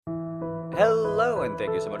Hello, and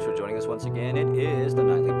thank you so much for joining us once again. It is the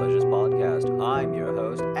Nightly Pleasures Podcast. I'm your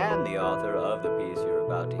host and the author of the piece you're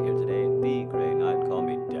about to hear today, The Grey Knight. Call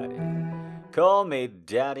me Daddy. Call me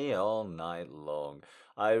Daddy all night long.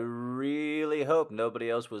 I really hope nobody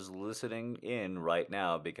else was listening in right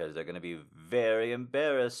now because they're going to be very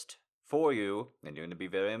embarrassed for you, and you're going to be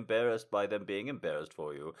very embarrassed by them being embarrassed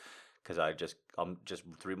for you. Because just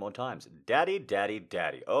three more times. Daddy, daddy,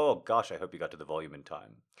 daddy. Oh gosh, I hope you got to the volume in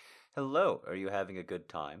time. Hello, are you having a good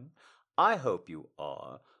time? I hope you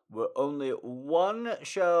are. We're only one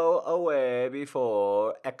show away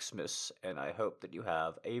before Xmas, and I hope that you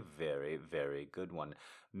have a very, very good one.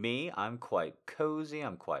 Me, I'm quite cozy,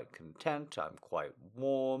 I'm quite content, I'm quite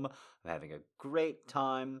warm, I'm having a great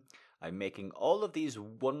time. I'm making all of these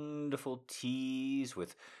wonderful teas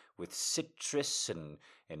with citrus and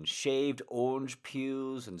shaved orange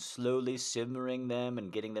peels and slowly simmering them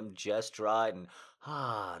and getting them just right and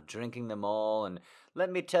drinking them all. And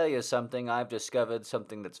let me tell you something, I've discovered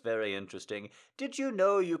something that's very interesting. Did you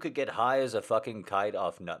know you could get high as a fucking kite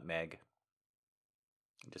off nutmeg?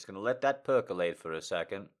 I'm just gonna let that percolate for a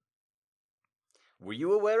second. Were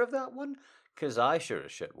you aware of that one? 'Cause I sure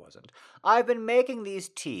as shit wasn't. I've been making these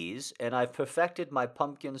teas, and I've perfected my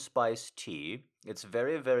pumpkin spice tea. It's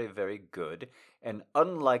very, very, very good. And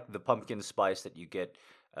unlike the pumpkin spice that you get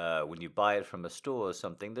when you buy it from a store or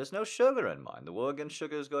something, there's no sugar in mine. The Oregon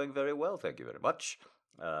sugar is going very well, thank you very much.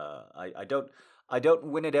 I don't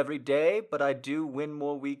win it every day, but I do win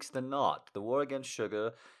more weeks than not. The Oregon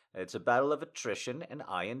sugar, it's a battle of attrition, and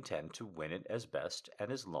I intend to win it as best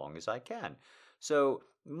and as long as I can. So,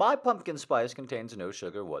 my pumpkin spice contains no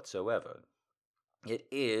sugar whatsoever. It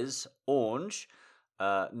is orange,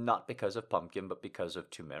 not because of pumpkin, but because of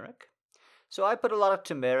turmeric. So I put a lot of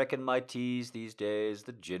turmeric in my teas these days.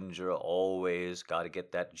 The ginger, always got to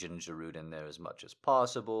get that ginger root in there as much as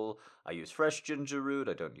possible. I use fresh ginger root.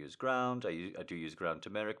 I don't use ground. I do use ground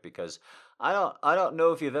turmeric because I don't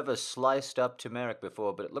know if you've ever sliced up turmeric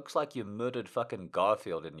before, but it looks like you murdered fucking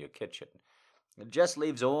Garfield in your kitchen. It just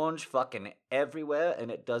leaves orange fucking everywhere, and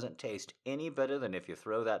it doesn't taste any better than if you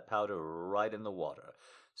throw that powder right in the water.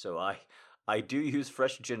 So I do use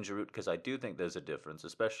fresh ginger root because I do think there's a difference,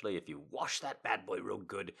 especially if you wash that bad boy real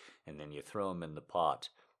good and then you throw them in the pot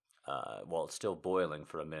while it's still boiling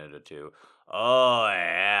for a minute or two. Oh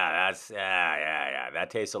yeah, yeah. That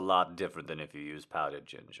tastes a lot different than if you use powdered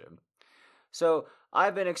ginger. So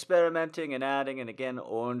I've been experimenting and adding, and again,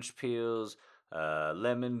 orange peels,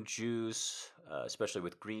 lemon juice, especially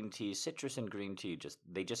with green tea, citrus and green tea.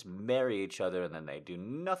 Just marry each other, and then they do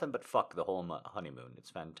nothing but fuck the whole honeymoon. It's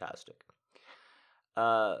fantastic.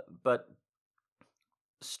 But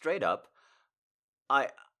straight up, I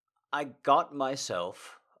I got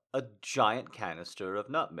myself a giant canister of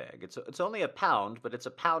nutmeg. It's only a pound, but it's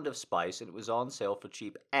a pound of spice, and it was on sale for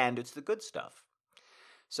cheap, and it's the good stuff.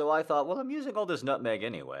 So I thought, well, I'm using all this nutmeg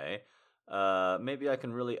anyway. Maybe I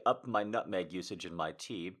can really up my nutmeg usage in my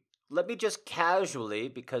tea. Let me just casually,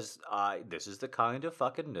 because this is the kind of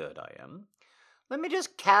fucking nerd I am. Let me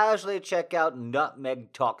just casually check out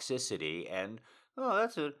nutmeg toxicity and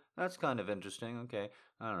that's kind of interesting. Okay.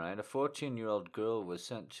 All right. A 14-year-old girl was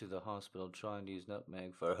sent to the hospital trying to use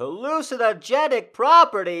nutmeg for hallucinogenic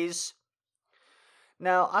properties.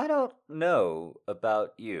 Now, I don't know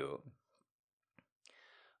about you,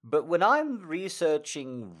 but when I'm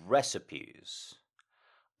researching recipes,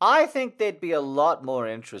 I think they'd be a lot more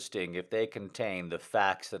interesting if they contain the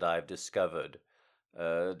facts that I've discovered.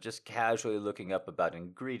 Just casually looking up about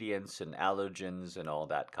ingredients and allergens and all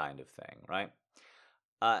that kind of thing, right?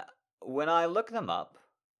 Uh, when I look them up,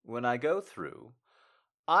 when I go through,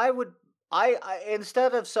 I would, I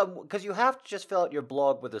instead of some, because you have to just fill out your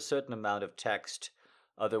blog with a certain amount of text,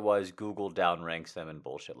 otherwise Google downranks them and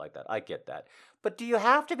bullshit like that. I get that. But do you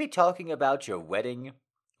have to be talking about your wedding,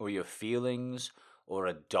 or your feelings, or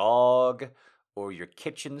a dog, or your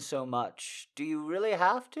kitchen so much? Do you really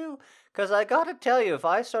have to? Because I gotta tell you, if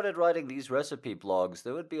I started writing these recipe blogs,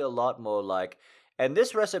 there would be a lot more like, and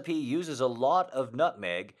this recipe uses a lot of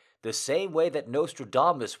nutmeg, the same way that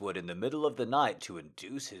Nostradamus would in the middle of the night to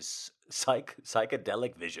induce his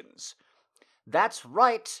psychedelic visions. That's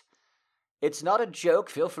right. It's not a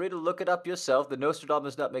joke. Feel free to look it up yourself, the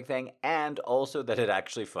Nostradamus nutmeg thing, and also that it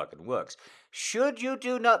actually fucking works. Should you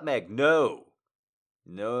do nutmeg? No.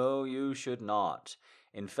 No, you should not.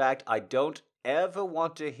 In fact, I don't ever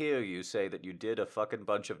want to hear you say that you did a fucking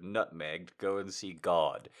bunch of nutmeg to go and see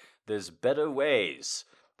God. There's better ways.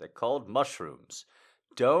 They're called mushrooms.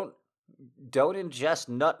 Don't don't ingest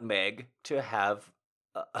nutmeg to have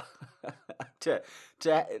to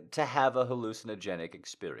to have a hallucinogenic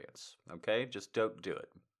experience. Okay, just don't do it.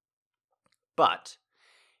 But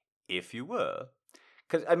if you were,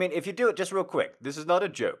 because, I mean, if you do it just real quick, this is not a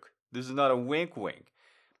joke. This is not a wink wink.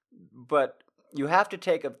 But you have to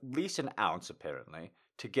take at least an ounce, apparently,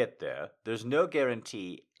 to get there. There's no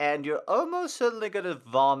guarantee. And you're almost certainly going to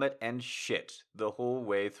vomit and shit the whole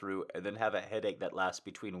way through and then have a headache that lasts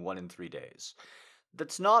between 1 and 3 days.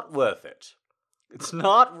 That's not worth it. It's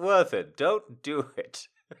not worth it. Don't do it.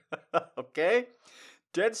 Okay?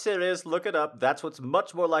 Dead serious, look it up. That's what's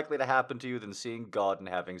much more likely to happen to you than seeing God and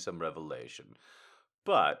having some revelation.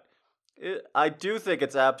 But I do think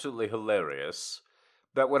it's absolutely hilarious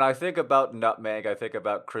that when I think about nutmeg, I think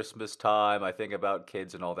about Christmas time, I think about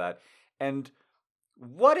kids and all that. And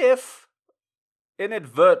what if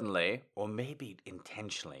inadvertently, or maybe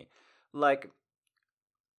intentionally, like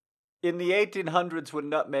in the 1800s when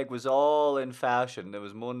nutmeg was all in fashion, there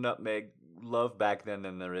was more nutmeg love back then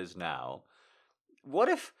than there is now. What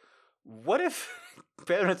if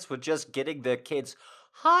parents were just getting their kids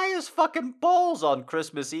high as fucking balls on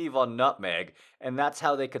Christmas Eve on nutmeg, and that's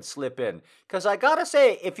how they could slip in? Because I gotta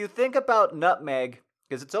say, if you think about nutmeg,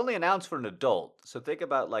 because it's only an ounce for an adult, so think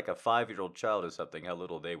about like a 5-year-old child or something, how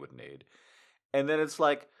little they would need. And then it's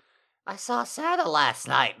like, I saw Santa last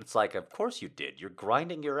night. It's like, of course you did. You're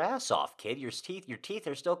grinding your ass off, kid. Your teeth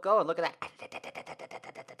are still going. Look at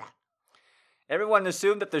that. Everyone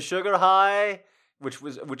assumed that the sugar high,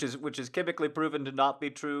 which is chemically proven to not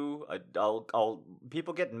be true.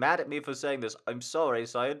 People get mad at me for saying this. I'm sorry.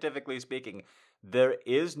 Scientifically speaking, there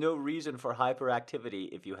is no reason for hyperactivity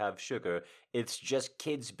if you have sugar. It's just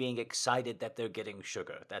kids being excited that they're getting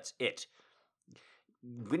sugar. That's it.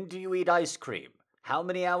 When do you eat ice cream? How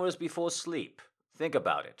many hours before sleep? Think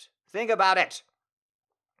about it. Think about it.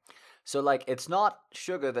 So, like, it's not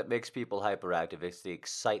sugar that makes people hyperactive, it's the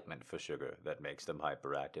excitement for sugar that makes them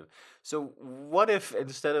hyperactive. So, what if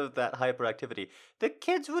instead of that hyperactivity, the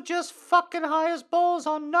kids were just fucking high as balls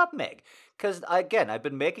on nutmeg? Because, again, I've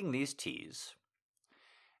been making these teas,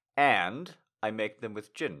 and I make them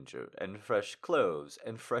with ginger and fresh cloves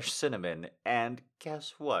and fresh cinnamon, and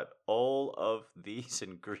guess what? All of these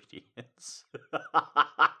ingredients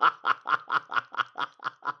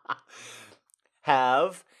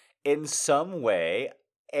have, in some way,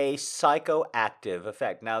 a psychoactive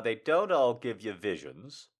effect. Now, they don't all give you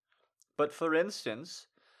visions, but for instance,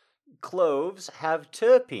 cloves have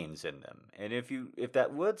terpenes in them. And if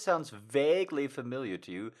that word sounds vaguely familiar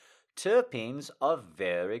to you, terpenes are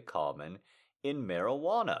very common in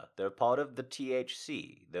marijuana. They're part of the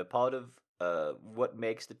THC. They're part of what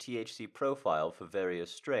makes the THC profile for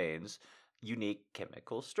various strains, unique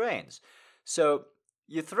chemical strains. So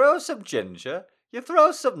you throw some ginger, you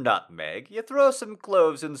throw some nutmeg, you throw some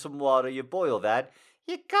cloves in some water, you boil that,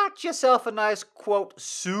 you got yourself a nice, quote,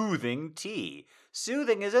 soothing tea.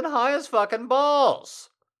 Soothing is in high as fucking balls.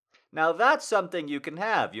 Now that's something you can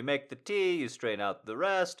have. You make the tea, you strain out the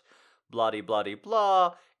rest,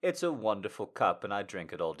 blah-de-blah-de-blah. It's a wonderful cup, and I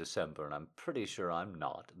drink it all December, and I'm pretty sure I'm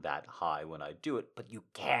not that high when I do it, but you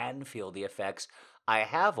can feel the effects. I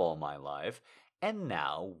have all my life, and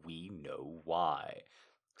now we know why.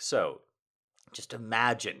 So, just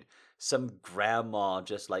imagine some grandma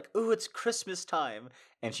just like, ooh, it's Christmas time.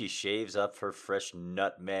 And she shaves up her fresh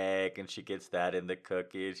nutmeg and she gets that in the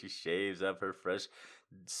cookie. And she shaves up her fresh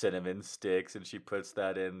cinnamon sticks and she puts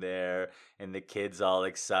that in there. And the kid's all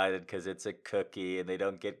excited because it's a cookie. And they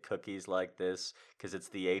don't get cookies like this because it's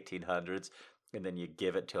the 1800s. And then you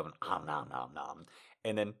give it to them. Nom, nom, nom, nom.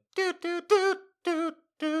 And then doot, doot, doot, doot,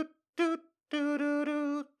 doot, doot, doot, doot,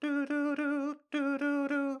 doot, doot, doot, doot,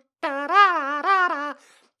 doot.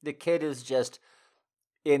 The kid is just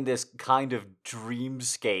in this kind of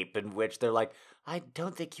dreamscape in which they're like, I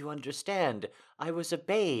don't think you understand. I was a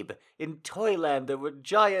babe. In Toyland there were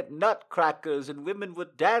giant nutcrackers and women were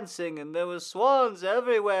dancing and there were swans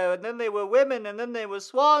everywhere and then they were women and then they were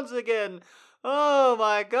swans again. Oh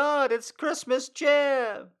my God, it's Christmas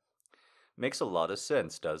cheer. Makes a lot of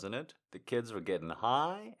sense, doesn't it? The kids were getting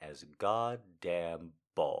high as goddamn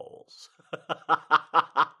balls.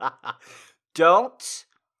 Don't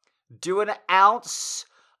do an ounce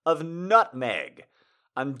of nutmeg.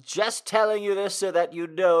 I'm just telling you this so that you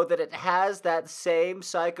know that it has that same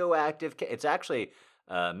psychoactive... It's actually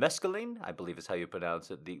mescaline, I believe is how you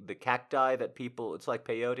pronounce it. The cacti that people... It's like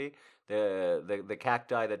peyote. The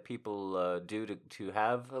cacti that people do to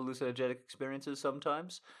have hallucinogenic experiences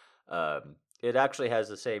sometimes. It actually has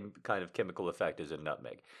the same kind of chemical effect as a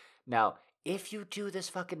nutmeg. Now, if you do this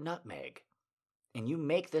fucking nutmeg, and you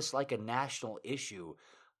make this like a national issue,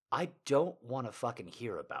 I don't want to fucking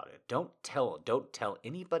hear about it. Don't tell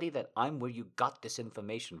anybody that I'm where you got this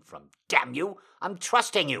information from. Damn you! I'm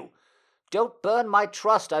trusting you! Don't burn my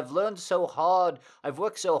trust. I've learned so hard. I've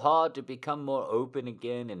worked so hard to become more open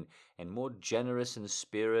again and more generous in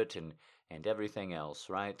spirit and everything else,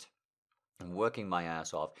 right? I'm working my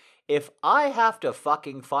ass off. If I have to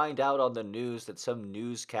fucking find out on the news that some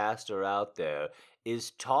newscaster out there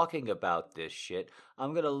is talking about this shit,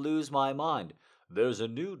 I'm gonna lose my mind. There's a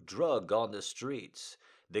new drug on the streets.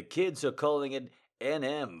 The kids are calling it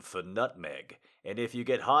NM for nutmeg, and if you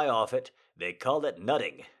get high off it, they call it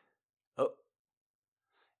nutting. Oh,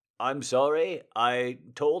 I'm sorry, I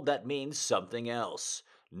told that means something else.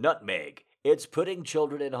 Nutmeg. It's putting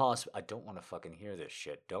children in hospital. I don't want to fucking hear this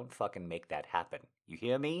shit. Don't fucking make that happen. You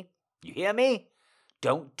hear me? You hear me?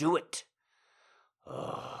 Don't do it.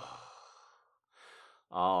 Oh.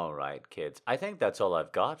 All right, kids. I think that's all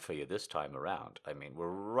I've got for you this time around. I mean, we're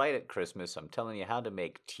right at Christmas. I'm telling you how to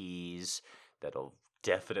make teas that'll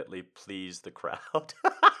definitely please the crowd.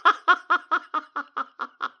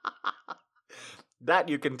 That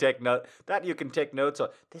you can take notes on.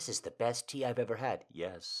 This is the best tea I've ever had.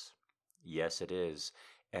 Yes. Yes, it is.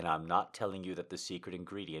 And I'm not telling you that the secret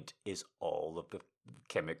ingredient is all of the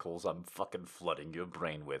chemicals I'm fucking flooding your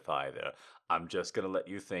brain with either. I'm just going to let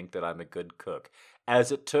you think that I'm a good cook.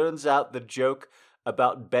 As it turns out, the joke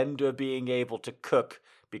about Bender being able to cook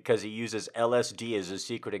because he uses LSD as a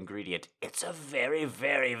secret ingredient, it's a very,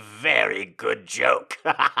 very, very good joke.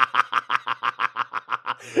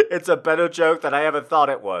 It's a better joke than I ever thought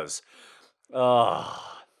it was.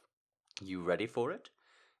 Oh, you ready for it?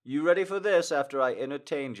 You ready for this after I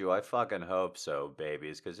entertained you? I fucking hope so,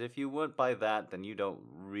 babies, because if you weren't by that, then you don't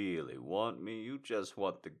really want me. You just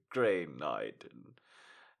want the gray night. And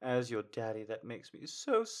as your daddy, that makes me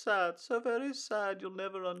so sad, so very sad, you'll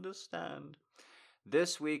never understand.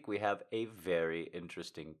 This week we have a very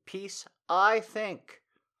interesting piece, I think.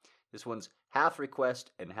 This one's half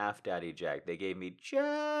request and half Daddy Jack. They gave me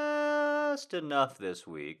just enough this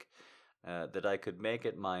week that I could make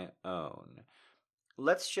it my own.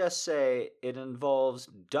 Let's just say it involves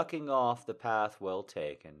ducking off the path well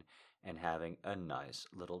taken and having a nice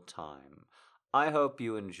little time. I hope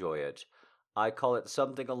you enjoy it. I call it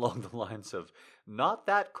something along the lines of, not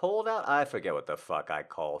that cold out? I forget what the fuck I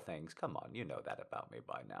call things. Come on, you know that about me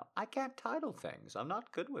by now. I can't title things. I'm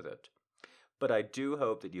not good with it. But I do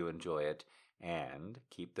hope that you enjoy it and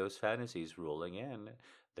keep those fantasies rolling in.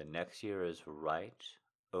 The next year is right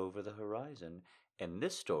over the horizon, and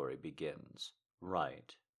this story begins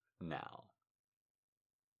right now.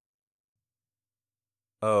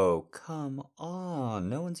 Oh, come on.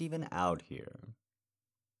 No one's even out here.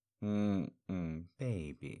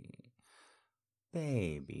 Baby.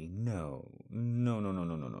 Baby, no. No, no, no,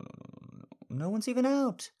 no, no, no, no, no, no, no. No one's even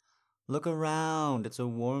out. Look around. It's a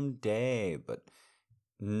warm day, but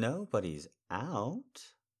nobody's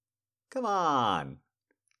out. Come on.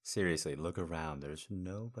 Seriously, look around. There's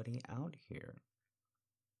nobody out here.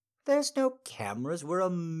 There's no cameras. We're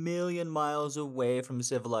 1,000,000 miles away from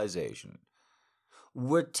civilization.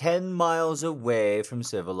 We're 10 miles away from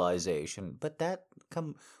civilization. But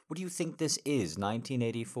what do you think this is,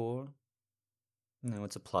 1984? No,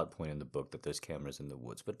 it's a plot point in the book that there's cameras in the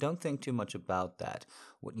woods, but don't think too much about that.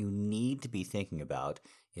 What you need to be thinking about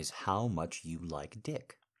is how much you like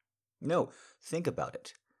dick. No, think about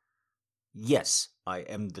it. Yes, I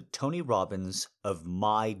am the Tony Robbins of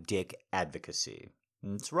my dick advocacy.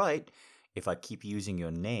 That's right. If I keep using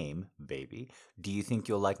your name, baby, do you think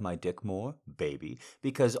you'll like my dick more, baby?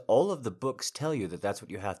 Because all of the books tell you that that's what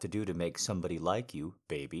you have to do to make somebody like you,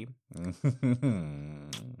 baby.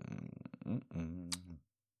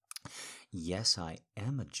 Yes, I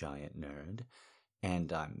am a giant nerd,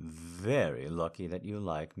 and I'm very lucky that you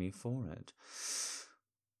like me for it.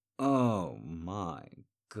 Oh my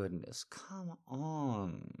goodness, come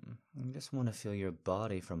on. I just want to feel your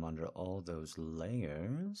body from under all those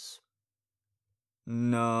layers.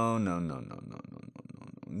 No, no, no, no, no, no, no, no,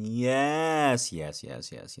 no. Yes, yes,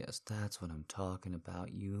 yes, yes, yes. That's what I'm talking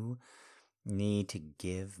about. You need to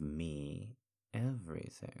give me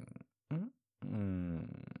everything.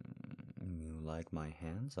 You like my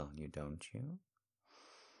hands on you, don't you?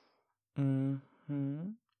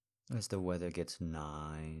 Mm-hmm. As the weather gets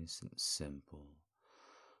nice and simple.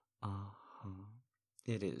 Uh-huh.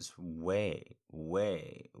 It is way,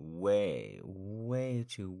 way, way, way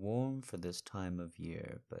too warm for this time of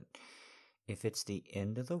year, but if it's the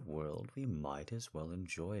end of the world, we might as well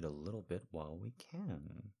enjoy it a little bit while we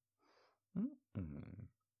can.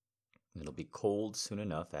 It'll be cold soon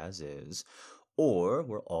enough as is, or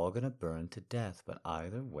we're all gonna burn to death, but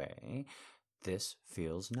either way, this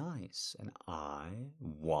feels nice, and I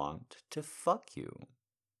want to fuck you.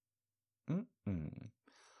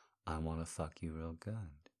 I want to fuck you real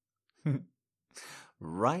good.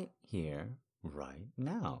 Right here, right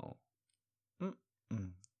now.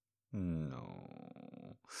 Mm-mm.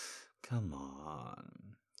 No. Come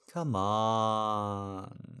on. Come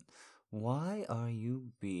on. Why are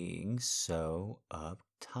you being so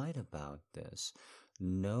uptight about this?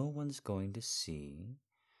 No one's going to see.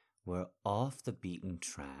 We're off the beaten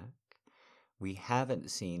track. We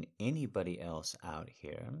haven't seen anybody else out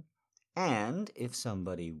here. And if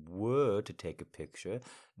somebody were to take a picture,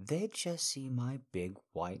 they'd just see my big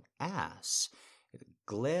white ass. The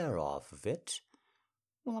glare off of it.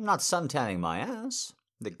 Well, I'm not suntanning my ass.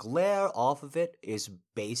 The glare off of it is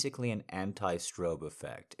basically an anti-strobe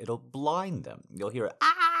effect. It'll blind them. You'll hear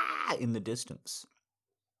ah in the distance.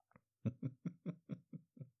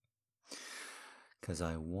 'Cause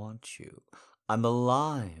I want you. I'm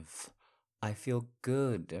alive. I feel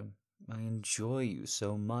good. I enjoy you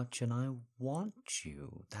so much and I want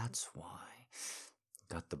you. That's why.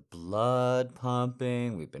 Got the blood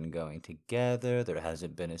pumping. We've been going together. There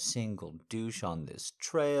hasn't been a single douche on this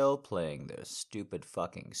trail playing their stupid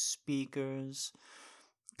fucking speakers.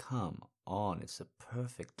 Come on, it's the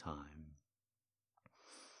perfect time.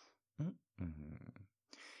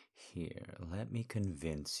 Here, let me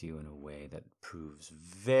convince you in a way that proves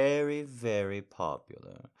very, very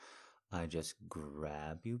popular. I just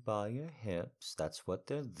grab you by your hips. That's what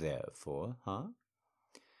they're there for, huh?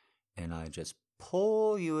 And I just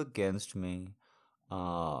pull you against me.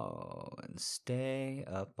 Oh, and stay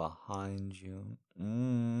up behind you.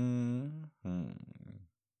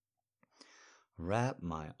 Wrap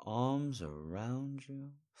my arms around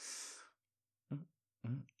you.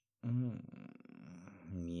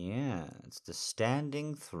 Yeah, it's the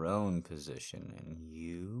standing throne position, and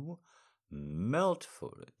you melt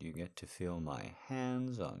for it. You get to feel my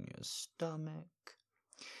hands on your stomach.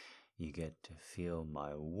 You get to feel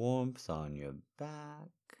my warmth on your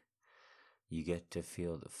back. You get to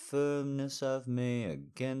feel the firmness of me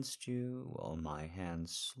against you while my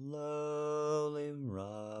hands slowly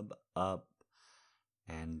rub up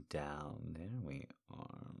and down. There we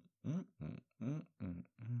are.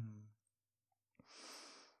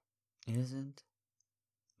 Isn't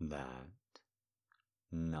that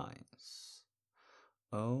nice?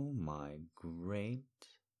 Oh, my great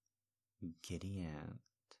giddy aunt.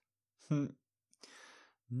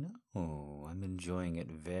 No, I'm enjoying it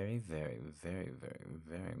very, very, very, very,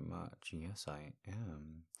 very much. Yes, I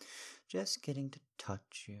am. Just getting to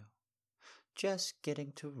touch you. Just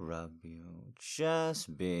getting to rub you.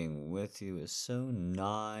 Just being with you is so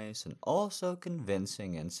nice and also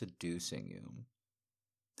convincing and seducing you.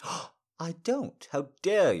 I don't. How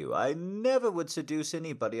dare you? I never would seduce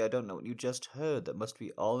anybody. I don't know what you just heard. That must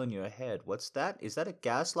be all in your head. What's that? Is that a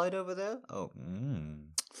gaslight over there? Oh,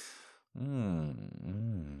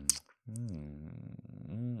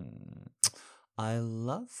 I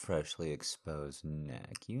love freshly exposed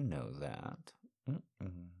neck. You know that.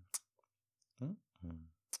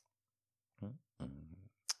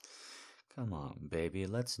 Come on, baby.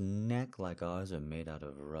 Let's neck like ours are made out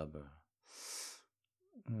of rubber.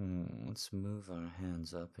 Let's move our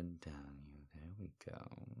hands up and down you. There we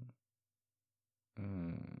go.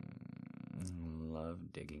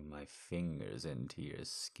 Love digging my fingers into your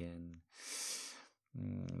skin.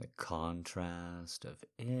 The contrast of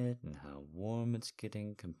it and how warm it's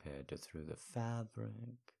getting compared to through the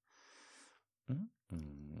fabric.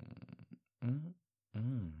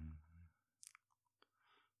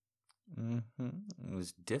 It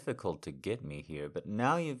was difficult to get me here, but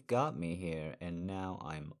now you've got me here, and now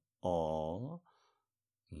I'm all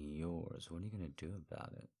yours. What are you going to do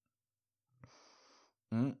about it?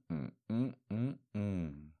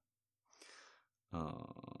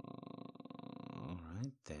 Oh,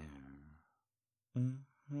 right there.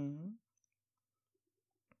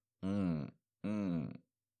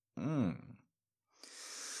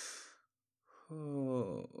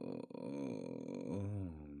 Oh,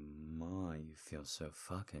 my, you feel so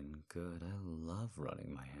fucking good. I love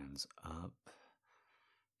running my hands up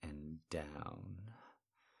and down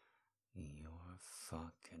your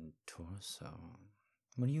fucking torso.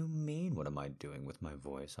 What do you mean? What am I doing with my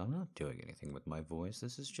voice? I'm not doing anything with my voice.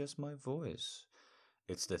 This is just my voice.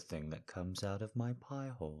 It's the thing that comes out of my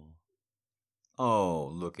pie hole. Oh,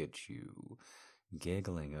 look at you,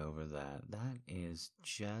 giggling over that. That is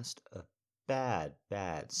just a bad,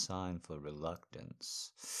 bad sign for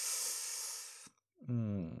reluctance.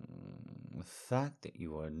 The fact that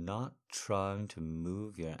you are not trying to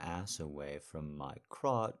move your ass away from my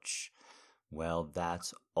crotch, well,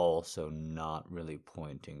 that's also not really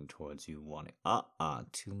pointing towards you wanting.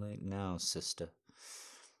 Too late now, sister.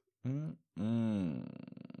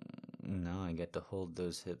 Now I get to hold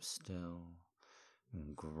those hips still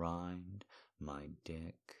and grind my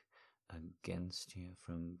dick against you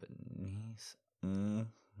from beneath.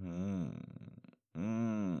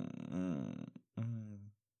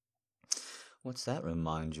 What's that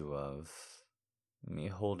remind you of? Me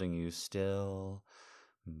holding you still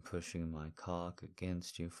and pushing my cock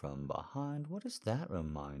against you from behind? What does that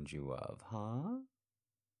remind you of, huh?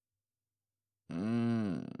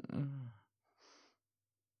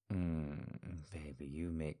 Baby,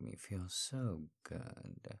 you make me feel so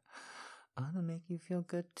good. I'm gonna make you feel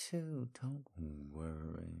good too, don't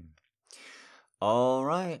worry. All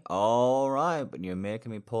right, but you're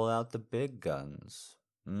making me pull out the big guns.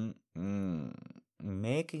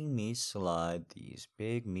 Making me slide these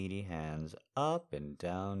big meaty hands up and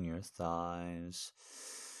down your thighs,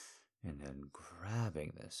 and then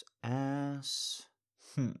grabbing this ass,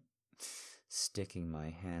 sticking my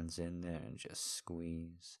hands in there and just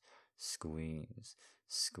squeezing.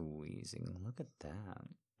 Look at that.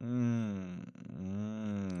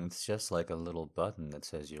 It's just like a little button that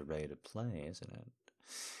says you're ready to play, isn't it?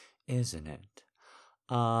 Isn't it?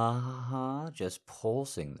 Just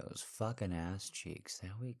pulsing those fucking ass cheeks.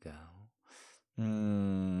 There we go.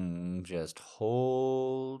 Just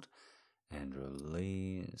hold and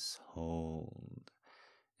release, hold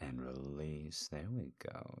and release. There we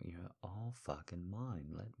go. You're all fucking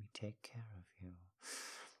mine. Let me take care of you.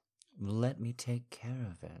 Let me take care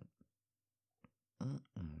of it.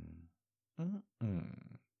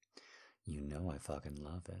 You know I fucking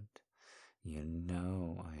love it. You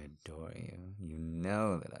know I adore you. You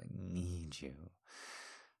know that I need you.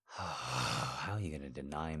 How are you gonna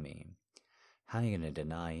deny me? How are you gonna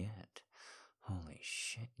deny it? Holy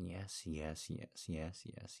shit, yes.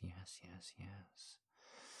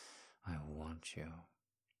 I want you.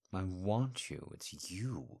 I want you. It's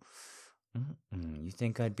you. You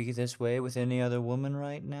think I'd be this way with any other woman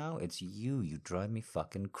right now? It's you. You drive me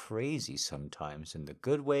fucking crazy sometimes, in the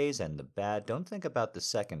good ways and the bad. Don't think about the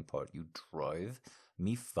second part. You drive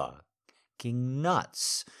me fucking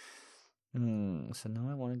nuts. So now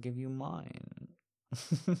I want to give you mine.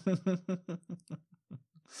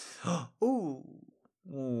 Ooh.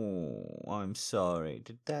 Oh, I'm sorry.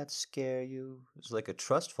 Did that scare you? It was like a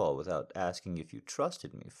trust fall without asking if you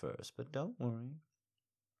trusted me first, but don't worry.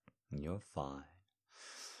 You're fine.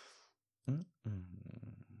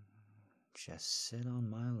 Just sit on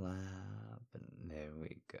my lap, and there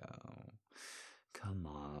we go. Come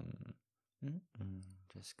on.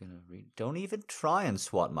 Just gonna read. Don't even try and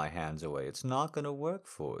swat my hands away. It's not gonna work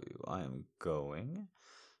for you. I am going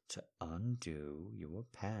to undo your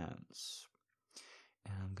pants.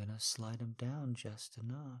 And I'm gonna slide them down just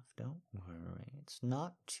enough. Don't worry. It's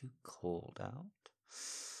not too cold out.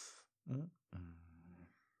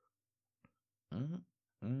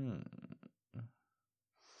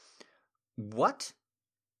 What?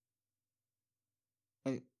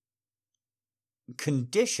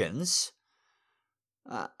 Conditions?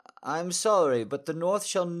 I'm sorry, but the North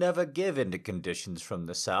shall never give in to conditions from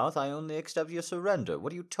the South. I only accept your surrender.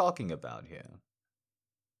 What are you talking about here?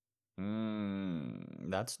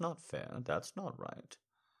 That's not fair. That's not right.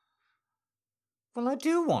 Well, I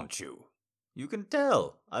do want you. You can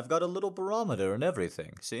tell. I've got a little barometer and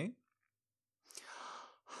everything, see?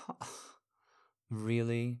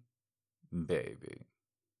 Really? Baby.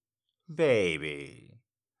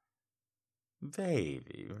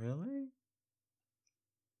 Baby, really?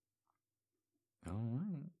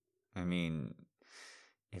 Alright. I mean,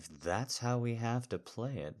 if that's how we have to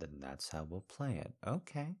play it, then that's how we'll play it.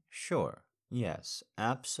 Okay, sure. Yes,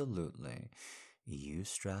 absolutely. You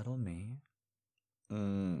straddle me.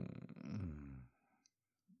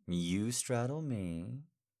 You straddle me.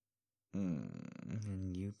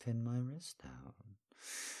 And you pin my wrist down.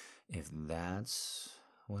 If that's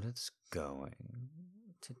what it's going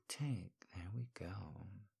to take, there we go.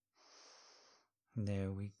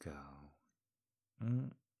 There we go.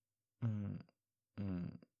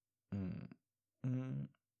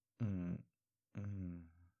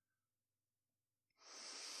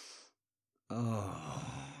 Oh,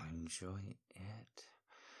 enjoy it.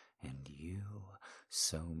 And you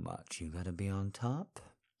so much. You gotta be on top?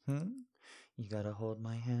 You gotta hold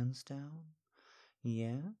my hands down?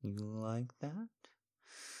 Yeah, you like that?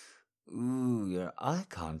 Ooh, your eye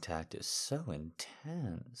contact is so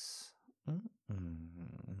intense.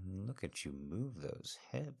 Look at you move those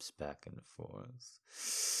hips back and forth.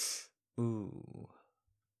 Ooh.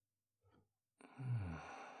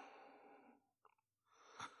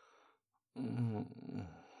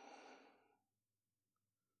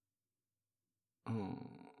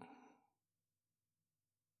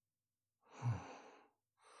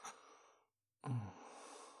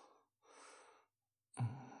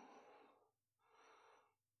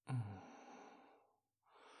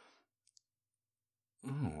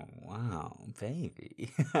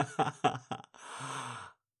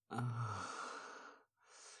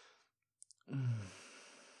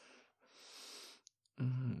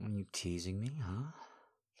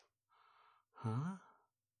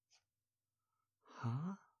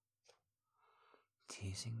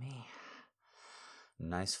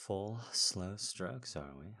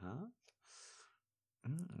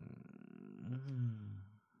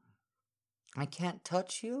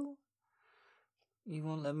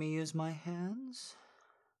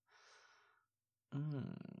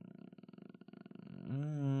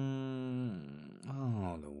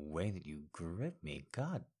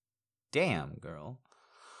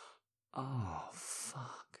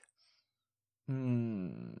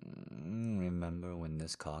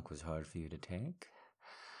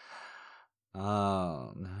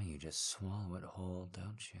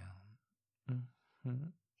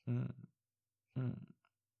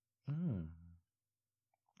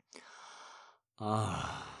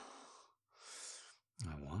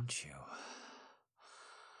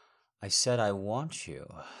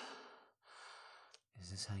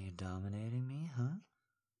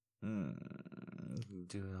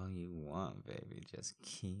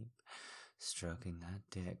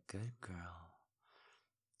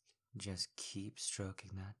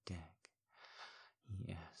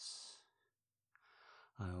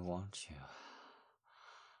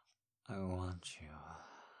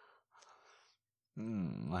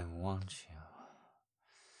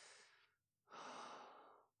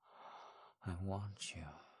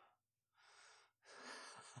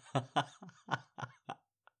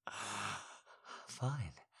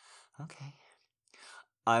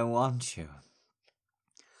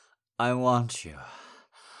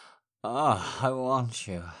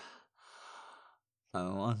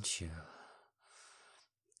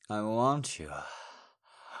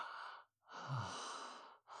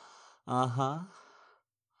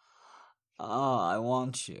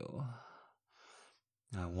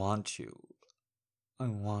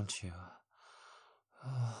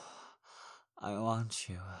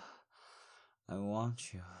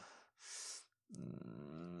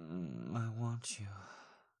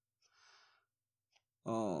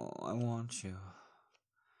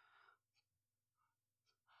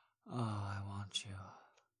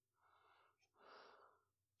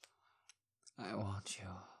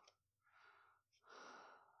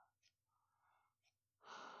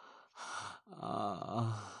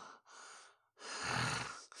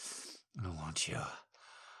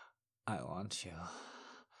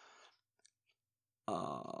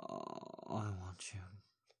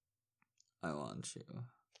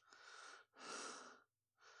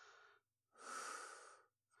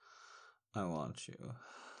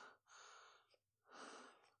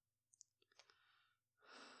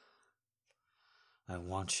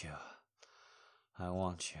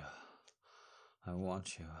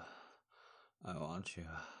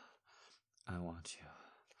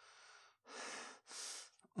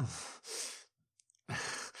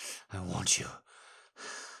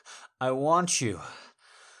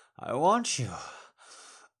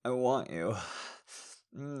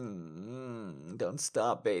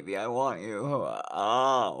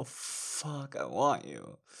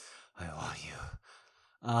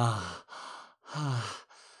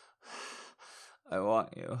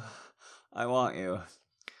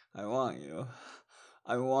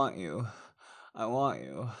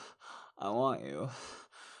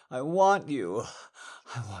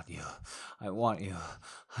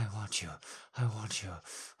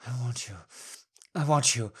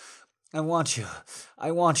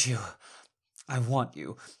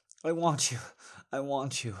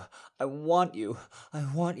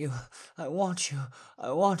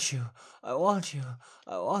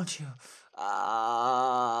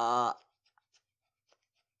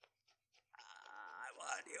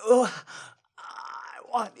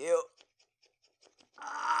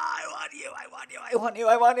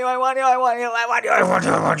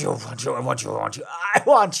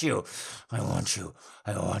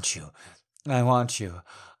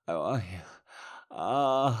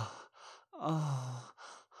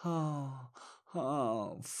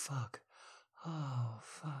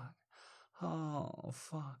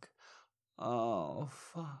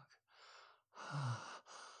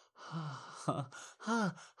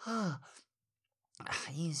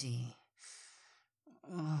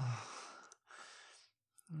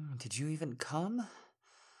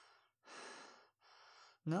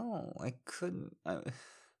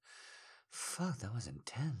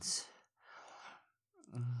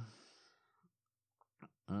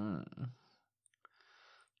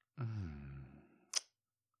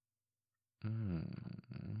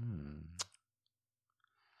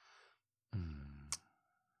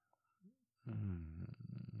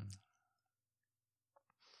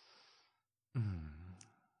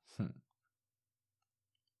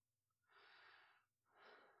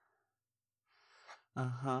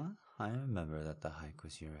 Uh-huh. I remember that the hike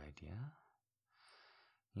was your idea.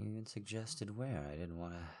 You even suggested where. I didn't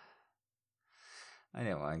want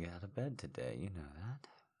to get out of bed today, you know that.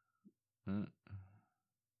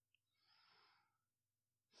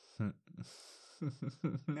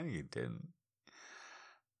 No, you didn't.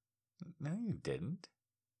 No, you didn't.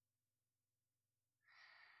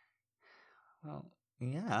 Well,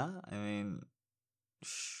 yeah, I mean,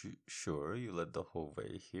 sure, you led the whole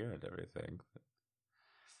way here and everything, but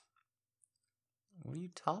what are you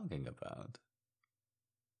talking about?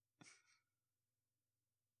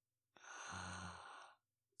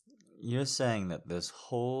 You're saying that this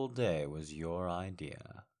whole day was your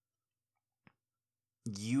idea.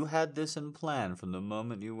 You had this in plan from the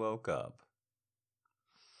moment you woke up.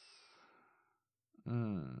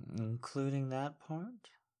 Including that part?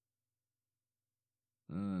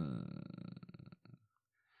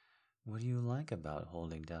 What do you like about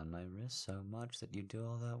holding down my wrist so much that you do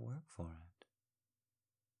all that work for it?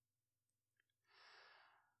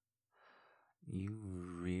 You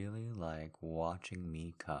really like watching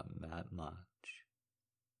me come that much?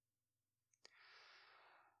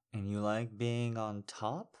 And you like being on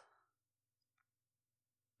top?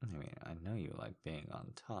 I mean, I know you like being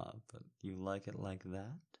on top, but you like it like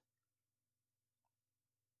that?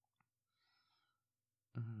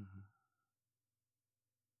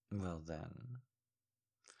 Well then,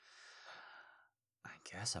 I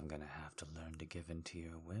guess I'm gonna have to learn to give in to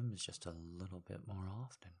your whims just a little bit more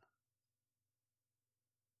often.